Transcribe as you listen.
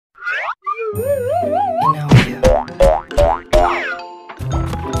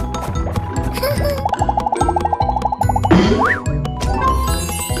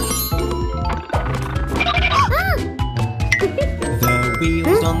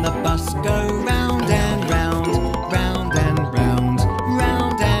on the bus go round and round, round and round,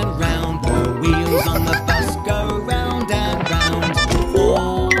 round and round. The wheels on the bus go round and round,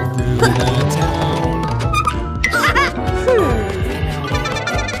 all through the town.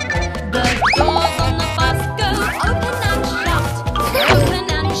 The doors on the bus go open and shut, open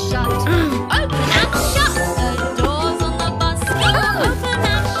and shut, open and shut. The doors on the bus go open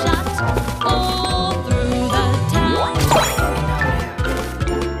and shut, all through the town.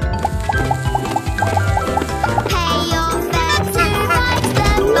 Pay your fare to ride the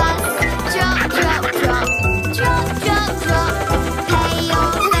bus. Drop, drop, drop, drop, drop, drop. Pay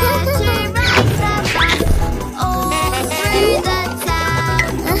your fare to ride the bus all through the town.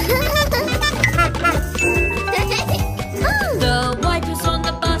 The wipers on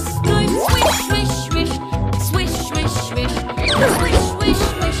the bus go swish, swish, swish, swish, swish, swish, swish, swish,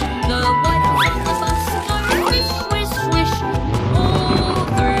 swish. The wipers on the bus go swish, swish, swish, all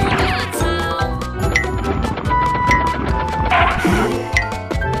through the town.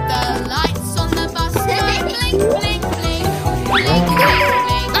 The lights on the bus go blink, blink, blink, blink, blink,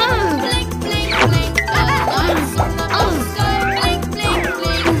 blink, blink, blink, blink. The lights on the bus go blink, blink,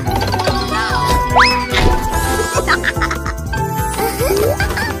 blink, all through the town.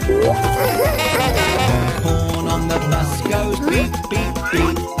 The horn on the bus goes beep, beep,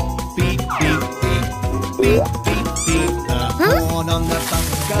 beep, beep, beep, beep, beep, beep, beep. The horn on the bus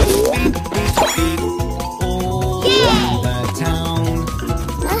goes beep, beep, beep, all through the town.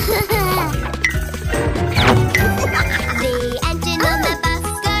 The engine on the bus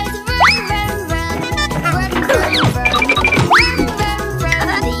goes vroom, vroom, vroom, vroom, vroom, vroom, vroom, vroom,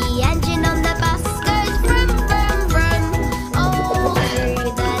 vroom. The engine on the bus goes vroom, vroom, vroom, all through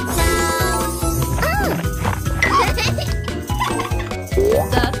the town.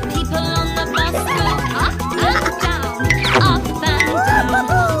 The people on the bus go up and down, up and down,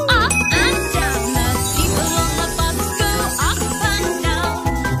 up and down. The people on the bus go up and down,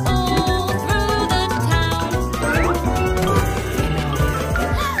 all through the town.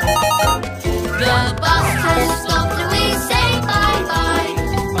 The bus has stopped and we say bye bye,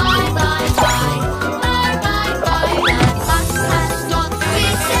 bye bye bye, bye bye bye. The bus has stopped and we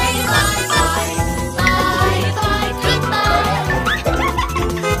say bye bye, bye bye, goodbye.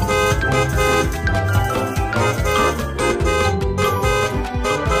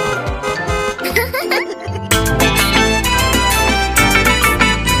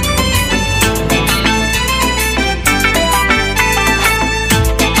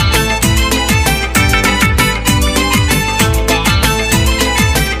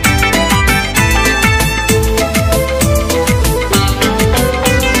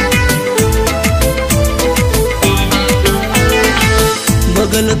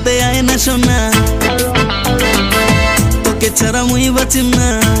 বগলতে আয় না সোনা তোকে ছাড়া মুই বাঁচিম না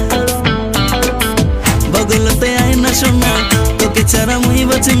বগলতে আয় না সোনা তোকে ছাড়া মুই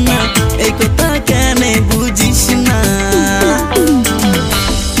বাঁচিম না এই কথা কেন বুঝিস না